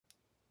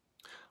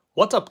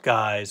What's up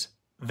guys,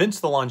 Vince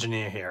the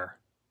Longineer here.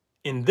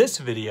 In this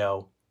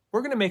video,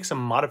 we're going to make some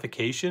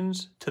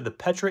modifications to the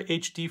Petra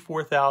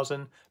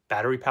HD4000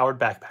 battery powered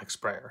backpack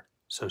sprayer,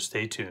 so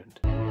stay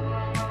tuned.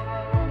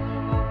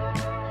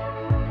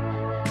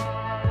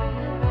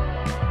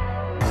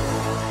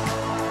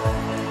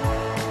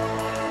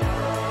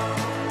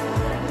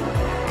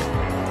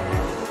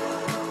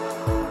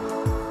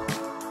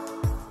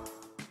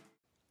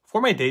 For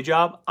my day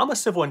job, I'm a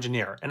civil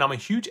engineer and I'm a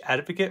huge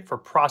advocate for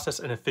process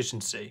and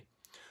efficiency.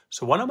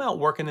 So when I'm out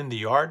working in the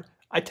yard,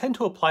 I tend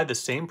to apply the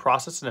same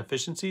process and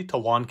efficiency to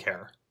lawn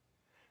care.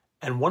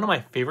 And one of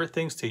my favorite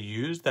things to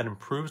use that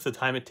improves the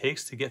time it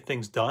takes to get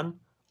things done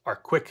are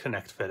quick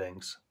connect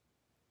fittings.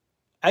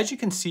 As you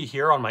can see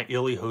here on my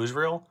Ely hose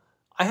reel,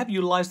 I have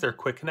utilized their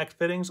quick connect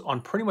fittings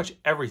on pretty much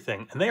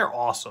everything and they are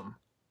awesome.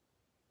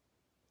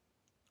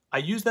 I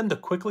use them to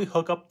quickly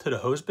hook up to the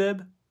hose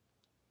bib,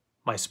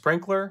 my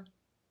sprinkler,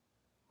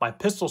 my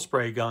pistol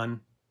spray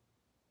gun,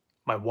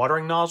 my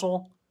watering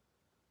nozzle,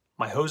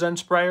 my hose end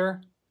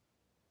sprayer,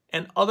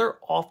 and other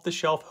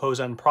off-the-shelf hose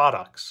end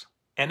products.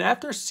 And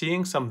after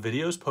seeing some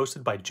videos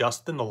posted by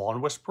Justin the Lawn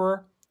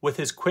Whisperer with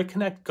his quick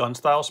connect gun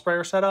style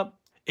sprayer setup,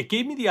 it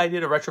gave me the idea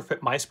to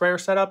retrofit my sprayer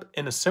setup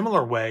in a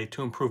similar way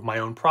to improve my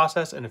own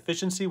process and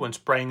efficiency when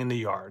spraying in the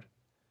yard.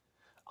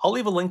 I'll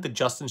leave a link to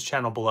Justin's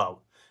channel below.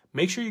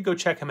 Make sure you go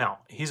check him out.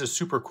 He's a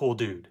super cool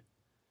dude.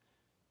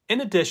 In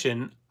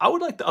addition, I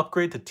would like to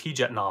upgrade to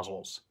TeeJet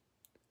nozzles.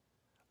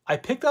 I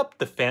picked up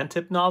the fan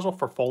tip nozzle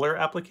for foliar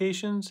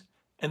applications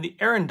and the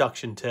air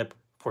induction tip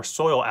for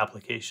soil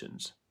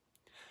applications.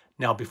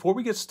 Now, before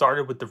we get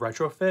started with the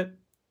retrofit,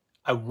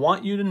 I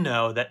want you to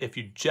know that if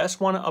you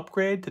just want to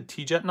upgrade to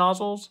TeeJet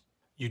nozzles,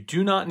 you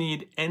do not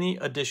need any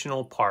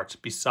additional parts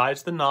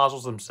besides the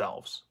nozzles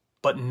themselves.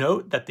 But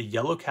note that the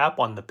yellow cap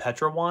on the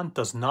Petra one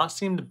does not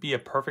seem to be a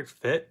perfect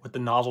fit with the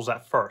nozzles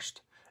at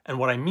first. And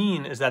what I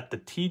mean is that the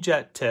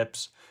TeeJet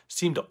tips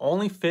seem to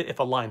only fit if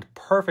aligned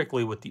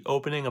perfectly with the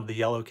opening of the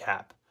yellow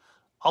cap.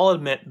 I'll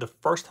admit, the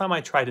first time I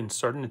tried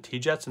inserting the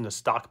TeeJets in the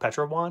stock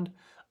Petra wand,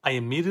 I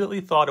immediately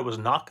thought it was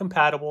not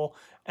compatible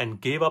and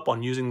gave up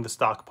on using the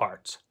stock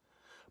parts.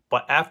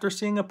 But after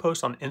seeing a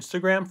post on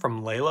Instagram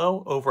from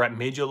Lalo over at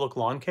Made You Look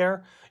Lawn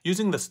Care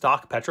using the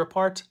stock Petra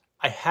parts,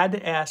 I had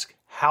to ask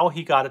how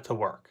he got it to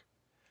work.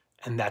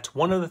 And that's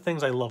one of the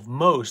things I love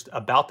most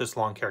about this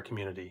lawn care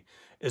community,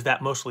 is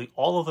that mostly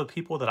all of the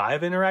people that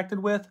I've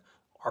interacted with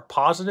are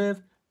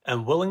positive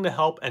and willing to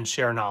help and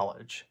share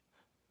knowledge.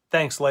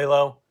 Thanks,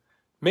 Lalo.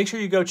 Make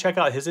sure you go check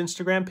out his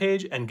Instagram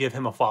page and give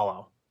him a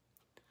follow.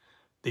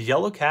 The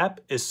yellow cap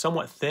is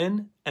somewhat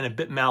thin and a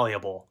bit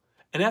malleable,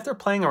 and after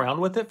playing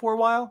around with it for a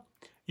while,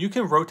 you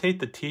can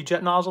rotate the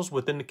TeeJet nozzles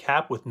within the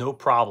cap with no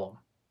problem.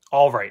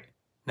 All right,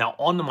 now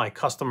on to my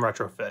custom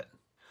retrofit.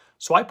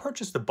 So I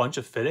purchased a bunch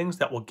of fittings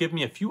that will give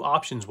me a few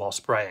options while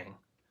spraying.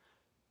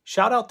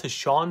 Shout out to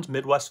Sean's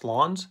Midwest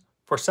Lawns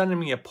for sending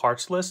me a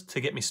parts list to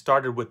get me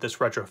started with this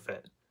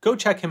retrofit. Go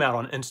check him out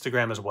on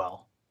Instagram as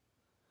well.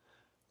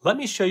 Let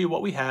me show you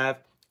what we have,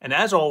 and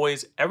as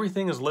always,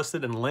 everything is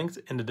listed and linked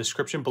in the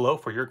description below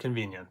for your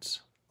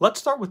convenience.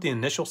 Let's start with the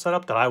initial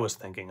setup that I was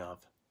thinking of.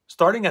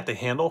 Starting at the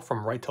handle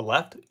from right to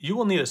left, you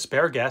will need a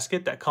spare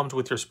gasket that comes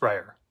with your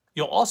sprayer.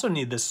 You'll also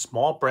need this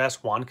small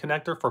brass wand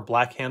connector for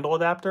black handle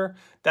adapter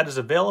that is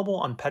available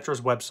on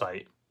Petra's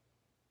website.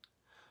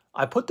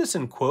 I put this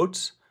in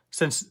quotes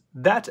since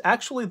that's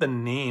actually the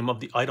name of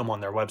the item on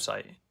their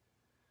website.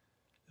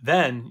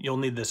 Then you'll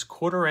need this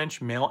 1/4 inch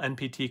male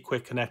NPT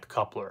quick connect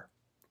coupler.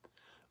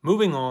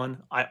 Moving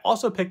on, I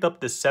also picked up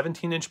this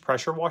 17-inch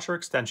pressure washer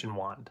extension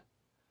wand.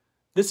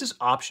 This is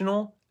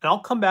optional, and I'll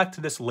come back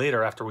to this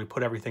later after we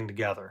put everything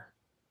together.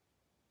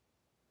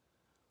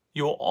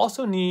 You will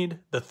also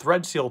need the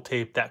thread seal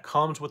tape that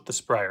comes with the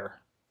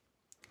sprayer.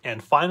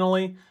 And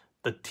finally,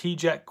 the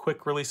TeeJet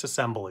quick release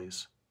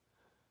assemblies.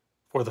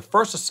 For the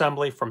first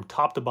assembly from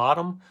top to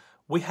bottom,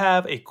 we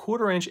have a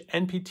 1/4 inch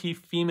NPT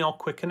female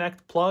quick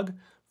connect plug,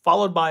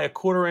 followed by a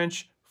 1/4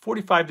 inch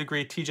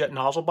 45-degree TeeJet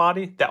nozzle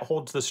body that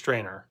holds the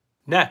strainer.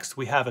 Next,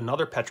 we have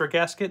another Petra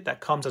gasket that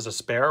comes as a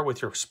spare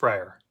with your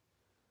sprayer.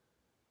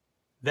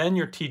 Then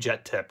your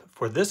TeeJet tip.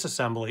 For this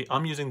assembly,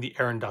 I'm using the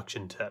air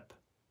induction tip.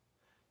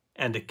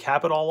 And to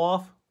cap it all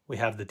off, we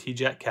have the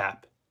TeeJet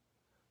cap.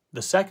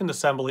 The second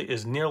assembly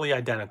is nearly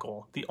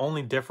identical. The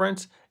only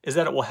difference is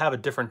that it will have a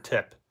different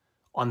tip.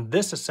 On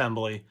this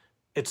assembly,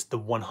 it's the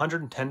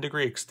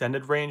 110-degree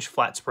extended range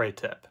flat spray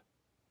tip.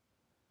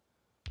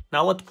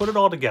 Now let's put it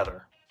all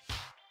together.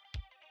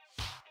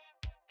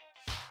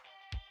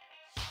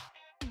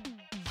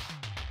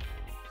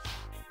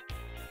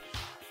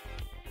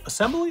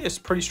 Assembly is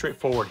pretty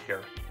straightforward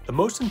here. The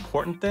most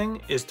important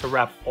thing is to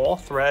wrap all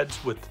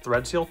threads with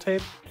thread seal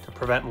tape to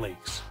prevent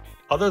leaks.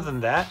 Other than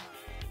that,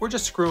 we're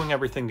just screwing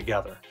everything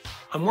together.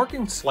 I'm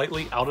working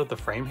slightly out of the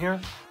frame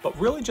here, but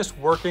really just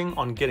working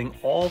on getting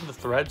all of the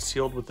threads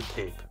sealed with the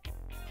tape.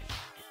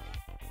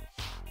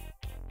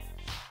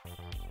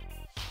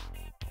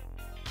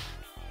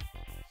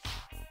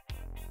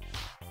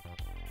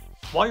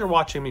 While you're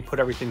watching me put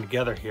everything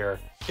together here,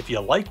 If you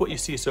like what you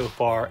see so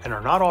far and are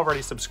not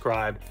already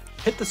subscribed,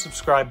 hit the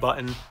subscribe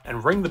button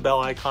and ring the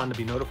bell icon to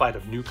be notified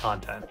of new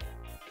content.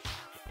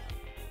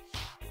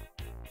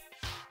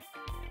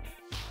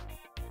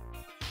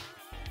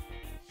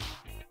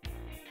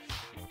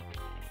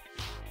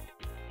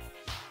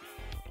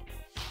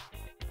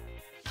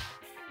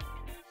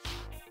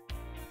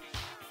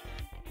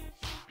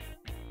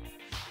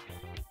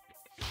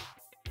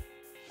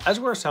 As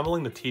we're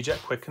assembling the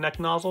TeeJet Quick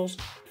Connect nozzles,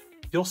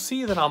 you'll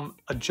see that I'm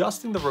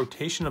adjusting the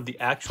rotation of the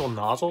actual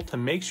nozzle to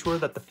make sure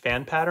that the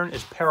fan pattern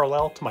is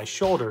parallel to my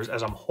shoulders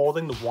as I'm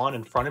holding the wand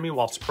in front of me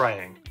while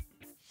spraying.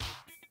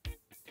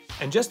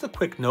 And just a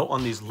quick note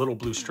on these little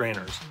blue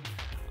strainers.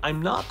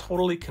 I'm not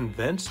totally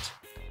convinced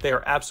they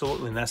are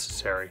absolutely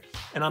necessary,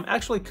 and I'm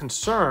actually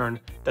concerned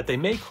that they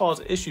may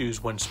cause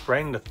issues when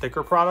spraying the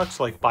thicker products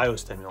like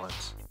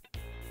biostimulants.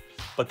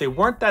 But they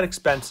weren't that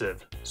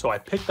expensive, so I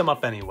picked them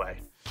up anyway.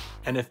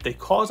 And if they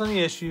cause any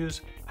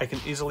issues, I can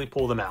easily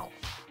pull them out.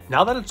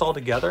 Now that it's all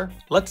together,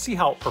 let's see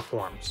how it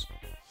performs.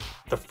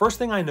 The first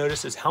thing I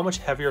notice is how much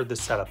heavier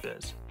this setup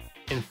is.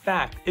 In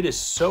fact, it is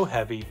so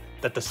heavy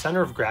that the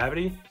center of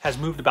gravity has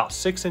moved about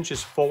 6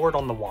 inches forward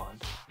on the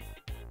wand.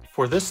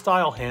 For this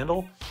style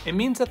handle, it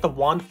means that the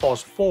wand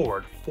falls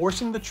forward,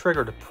 forcing the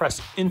trigger to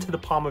press into the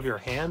palm of your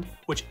hand,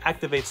 which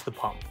activates the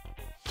pump.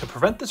 To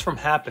prevent this from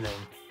happening,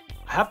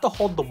 I have to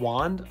hold the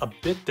wand a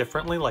bit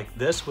differently like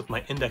this with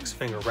my index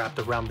finger wrapped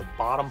around the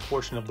bottom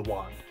portion of the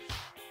wand.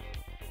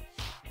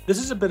 This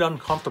is a bit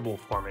uncomfortable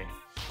for me,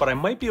 but I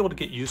might be able to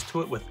get used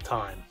to it with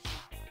time.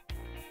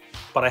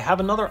 But I have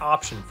another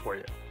option for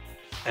you,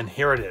 and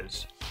here it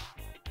is.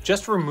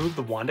 Just remove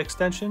the wand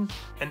extension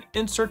and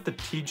insert the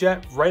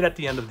TeeJet right at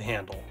the end of the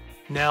handle.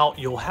 Now,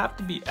 you'll have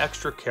to be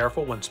extra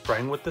careful when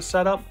spraying with this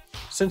setup,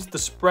 since the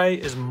spray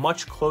is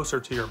much closer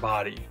to your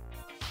body.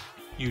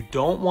 You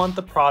don't want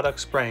the product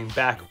spraying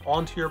back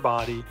onto your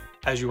body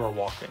as you are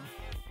walking.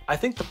 I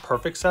think the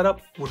perfect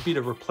setup would be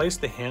to replace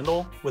the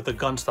handle with a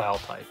gun style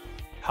type.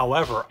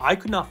 However, I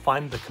could not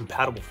find the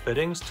compatible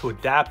fittings to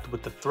adapt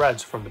with the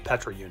threads from the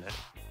Petra unit.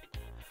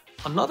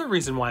 Another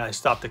reason why I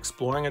stopped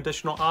exploring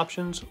additional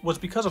options was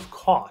because of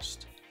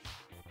cost.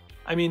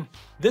 I mean,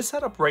 this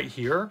setup right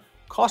here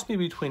cost me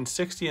between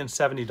 $60 and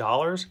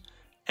 $70,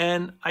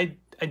 and I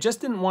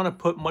just didn't want to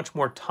put much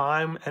more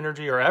time,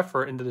 energy, or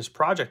effort into this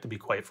project, to be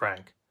quite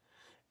frank.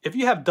 If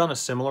you have done a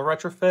similar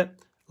retrofit,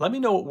 let me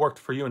know what worked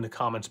for you in the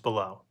comments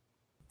below.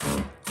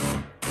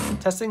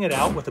 Testing it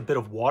out with a bit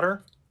of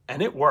water,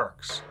 and it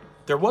works.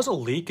 There was a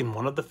leak in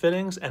one of the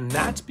fittings, and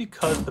that's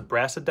because the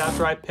brass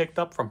adapter I picked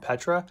up from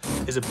Petra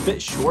is a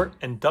bit short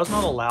and does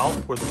not allow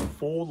for the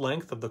full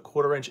length of the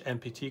 1/4 inch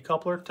MPT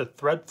coupler to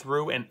thread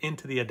through and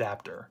into the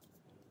adapter.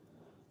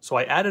 So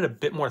I added a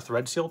bit more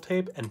thread seal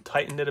tape and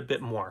tightened it a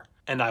bit more,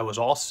 and I was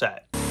all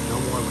set. No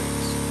more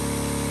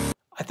leaks.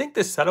 I think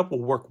this setup will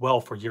work well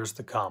for years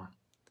to come.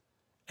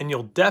 And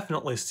you'll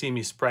definitely see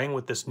me spraying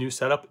with this new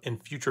setup in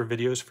future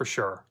videos for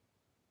sure.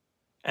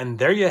 And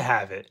there you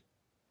have it.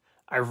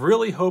 I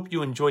really hope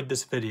you enjoyed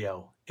this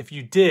video. If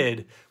you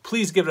did,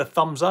 please give it a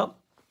thumbs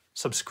up,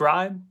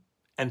 subscribe,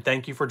 and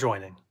thank you for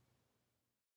joining.